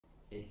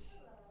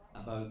It's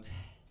about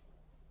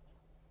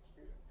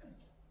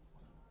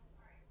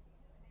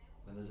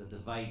when there's a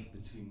divide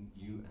between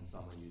you and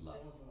someone you love.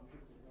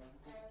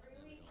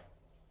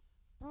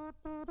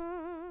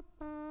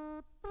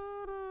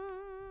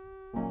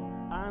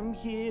 I'm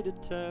here to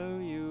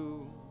tell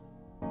you,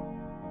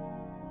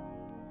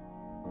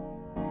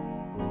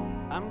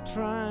 I'm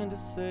trying to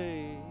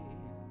say,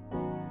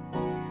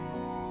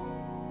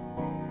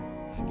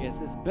 I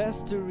guess it's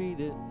best to read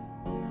it,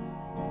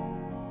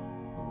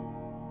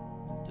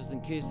 just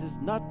in case it's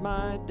not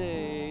my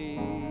day.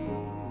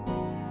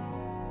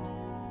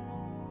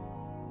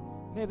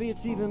 Maybe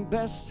it's even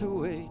best to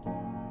wait,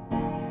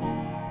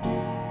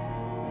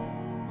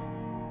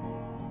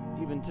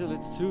 even till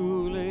it's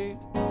too late.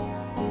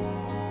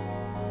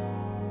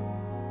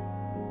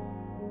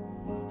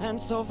 And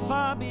so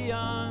far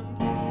beyond,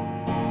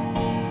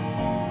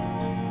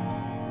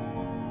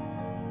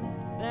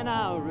 then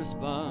I'll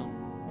respond.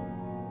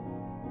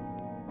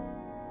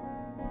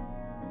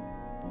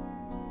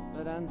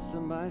 But answer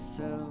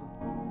myself,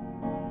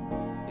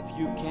 if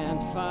you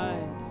can't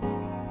find,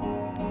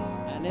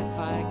 and if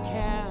I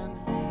can,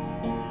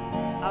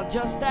 I'll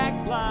just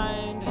act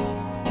blind.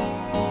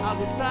 I'll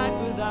decide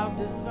without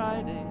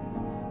deciding,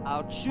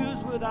 I'll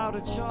choose without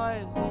a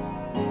choice.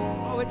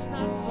 Oh, it's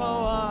not so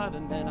hard,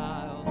 and then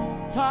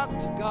I'll talk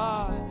to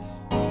God.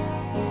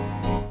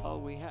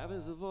 All we have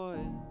is a voice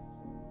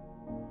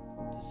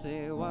to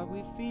say what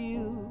we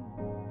feel.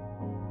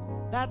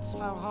 That's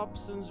how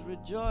Hobsons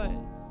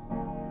rejoice,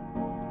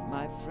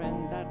 my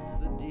friend, that's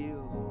the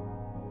deal.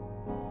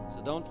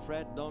 So don't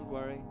fret, don't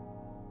worry,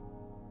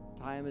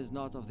 time is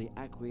not of the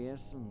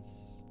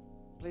acquiescence.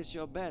 Place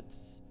your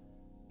bets,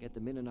 get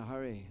them in a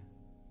hurry.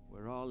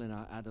 We're all in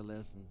our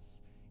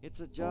adolescence. It's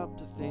a job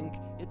to think,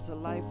 it's a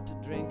life to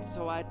drink.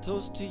 So I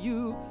toast to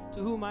you, to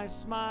whom I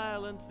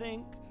smile and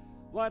think,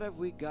 what have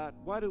we got,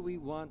 what do we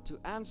want, to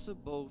answer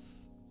both.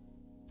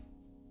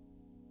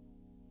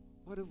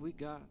 What have we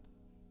got,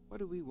 what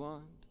do we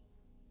want,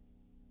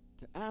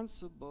 to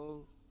answer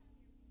both.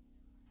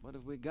 What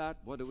have we got,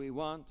 what do we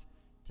want,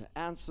 to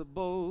answer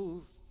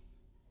both.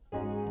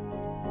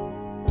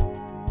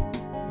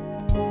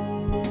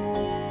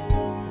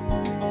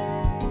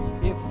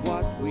 If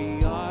what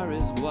we are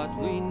is what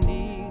we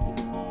need,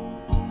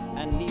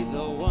 and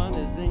neither one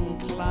is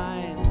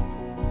inclined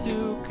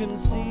to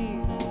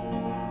concede,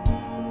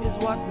 is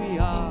what we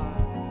are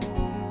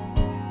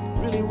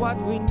really what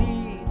we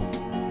need?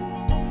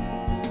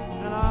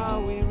 And are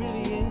we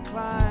really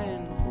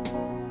inclined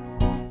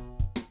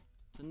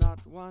to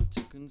not want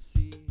to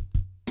concede?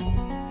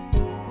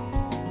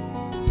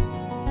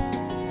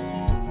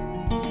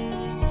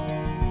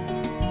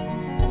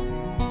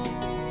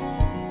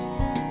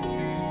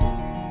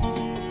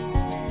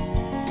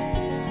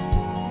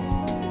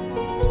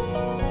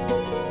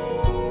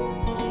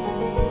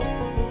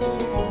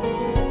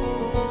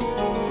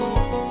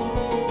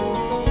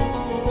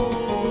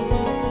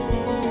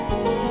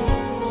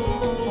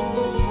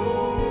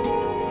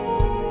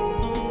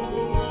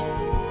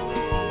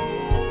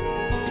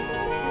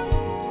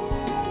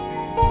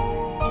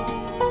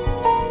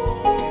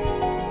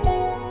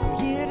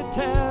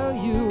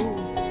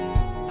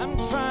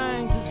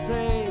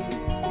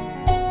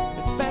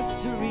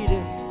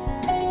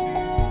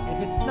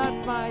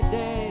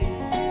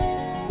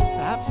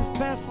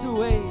 Best to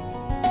wait,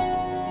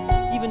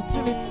 even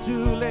till it's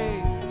too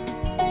late,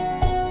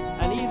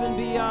 and even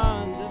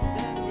beyond, and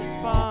then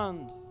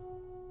respond.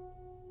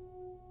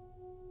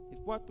 If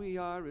what we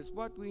are is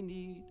what we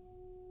need,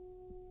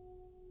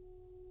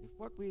 if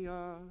what we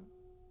are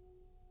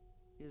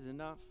is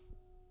enough.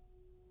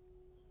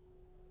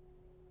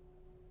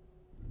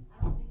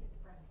 I don't think it's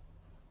friend.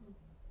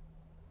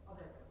 Oh,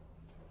 there it is.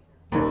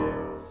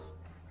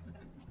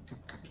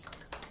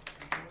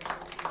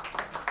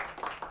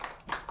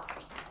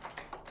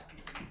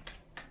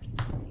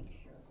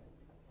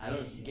 I don't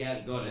know if you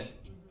got it.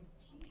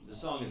 The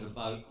song is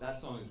about, that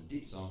song is a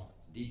deep song.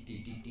 It's a deep,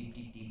 deep, deep, deep,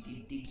 deep, deep,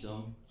 deep, deep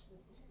song.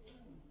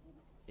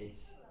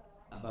 It's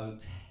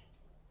about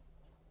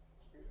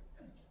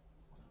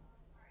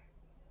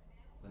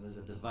when there's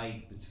a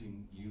divide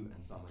between you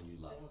and someone you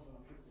love.